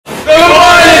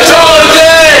morning,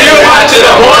 Georgia. You're watching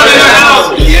the Horn in the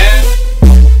House. Yeah.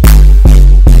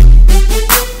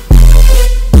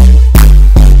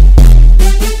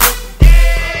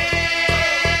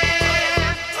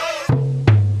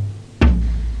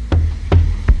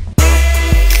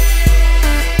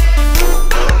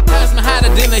 Pass me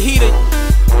hotter than the heater.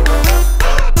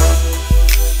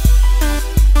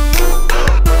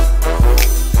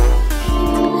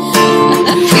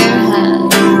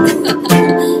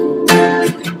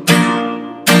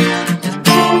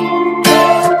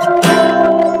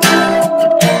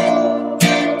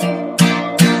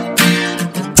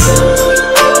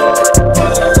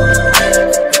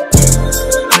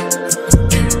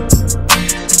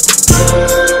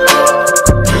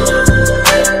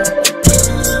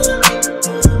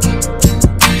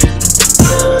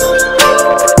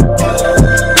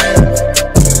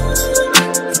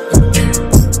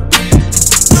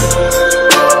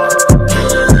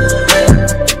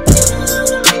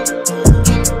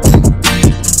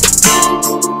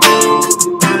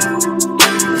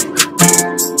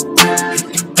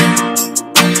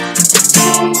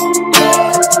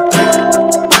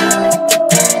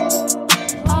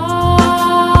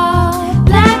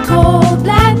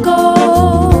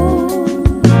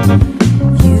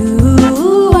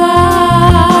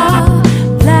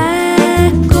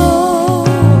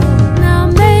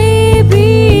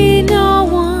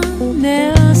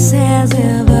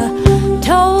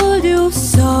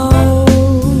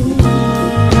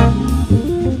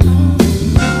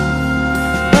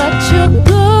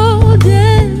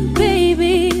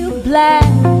 Black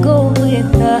gold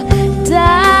with a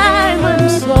diamond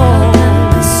soul.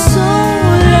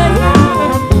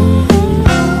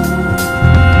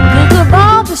 Think of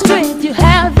all the strength you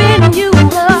have in you,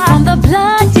 from the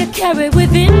blood you carry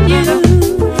within you.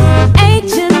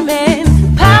 Ancient men,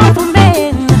 powerful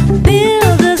men,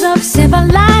 builders of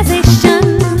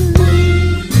civilization.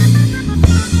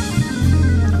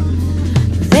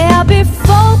 There'll be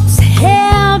folks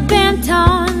hell bent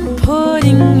on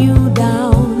putting you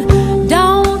down.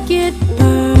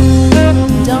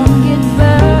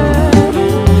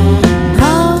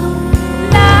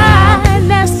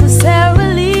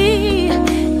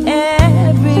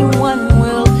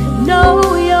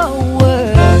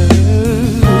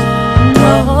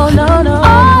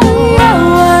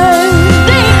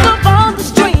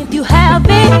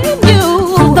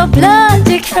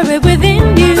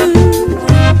 Within you,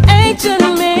 ancient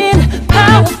men,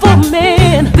 powerful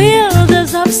men,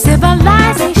 builders of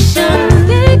civilization.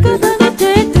 Think of the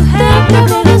day to have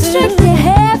the strength they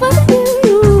have of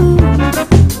you.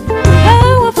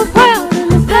 Powerful, proud,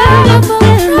 and powerful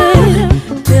men,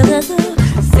 builders of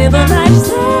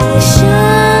civilization.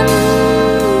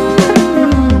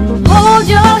 Hold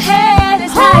your head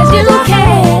as high as you can.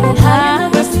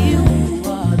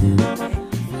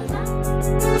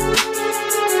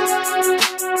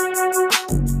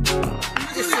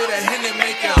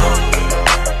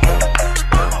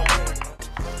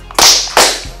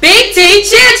 Big T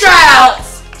cheer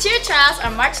tryouts! Cheer tryouts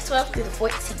are March 12th through the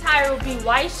 14th. Attire will be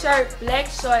white shirt, black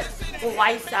shorts with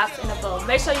white socks and a bow.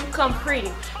 Make sure you come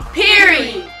pretty.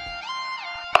 Period!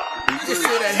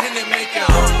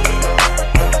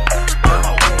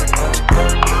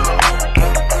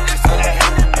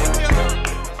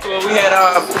 Well, we had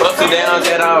our ups and downs,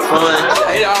 had our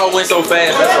fun. It all went so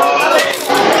fast, that's all.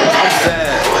 I'm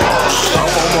sad. I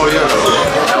want more here though.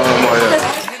 I want more here.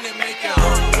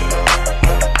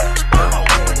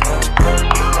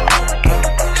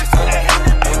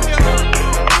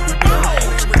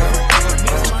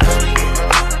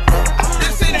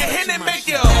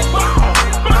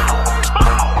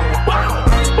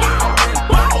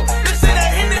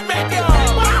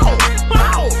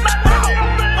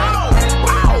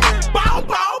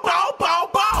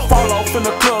 In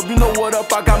the club, you know what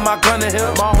up, I got my gun in here.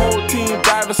 My whole team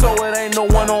diving, so it ain't no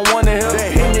one-on-one in here.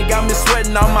 That Henny got me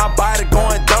sweating on my body,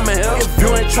 going dumb in here. If you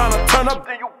ain't tryna turn up,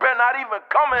 then you better not even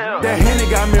come in here. That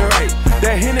Henny got me right,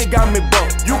 that Henny got me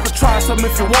bumped. You can try something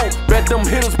if you want, bet them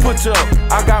hitters put you up.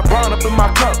 I got brown up in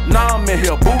my cup, now I'm in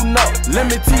here booting up.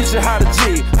 Let me teach you how to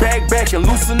jig, back and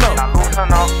loosen up. Now loosen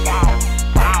up,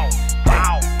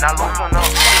 now loosen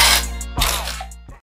up.